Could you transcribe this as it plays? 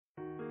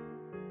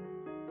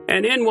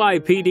An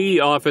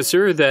NYPD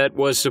officer that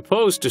was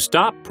supposed to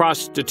stop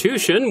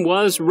prostitution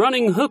was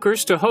running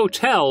hookers to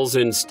hotels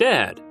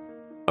instead.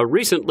 A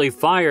recently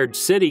fired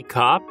city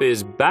cop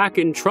is back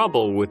in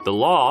trouble with the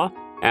law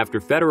after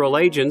federal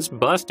agents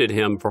busted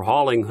him for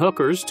hauling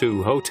hookers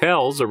to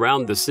hotels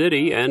around the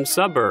city and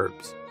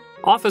suburbs.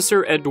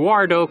 Officer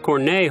Eduardo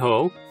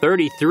Cornejo,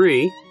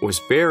 33, was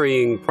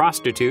ferrying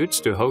prostitutes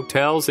to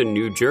hotels in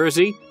New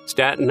Jersey,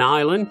 Staten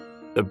Island,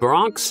 the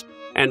Bronx,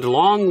 and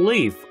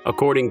Longleaf,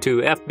 according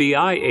to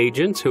FBI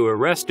agents who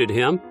arrested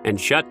him and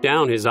shut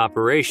down his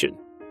operation.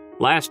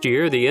 Last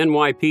year, the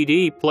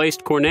NYPD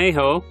placed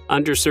Cornejo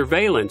under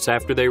surveillance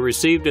after they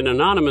received an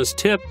anonymous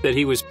tip that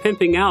he was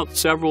pimping out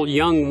several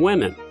young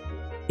women.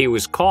 He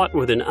was caught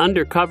with an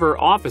undercover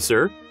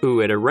officer who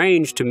had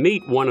arranged to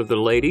meet one of the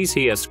ladies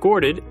he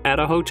escorted at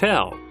a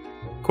hotel.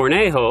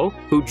 Cornejo,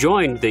 who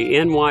joined the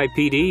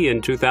NYPD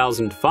in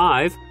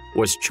 2005,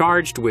 was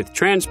charged with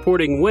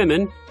transporting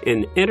women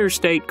in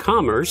interstate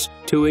commerce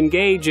to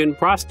engage in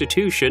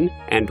prostitution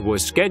and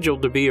was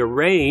scheduled to be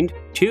arraigned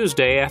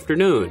Tuesday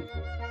afternoon.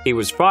 He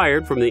was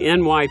fired from the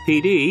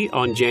NYPD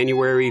on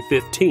January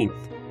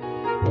 15th.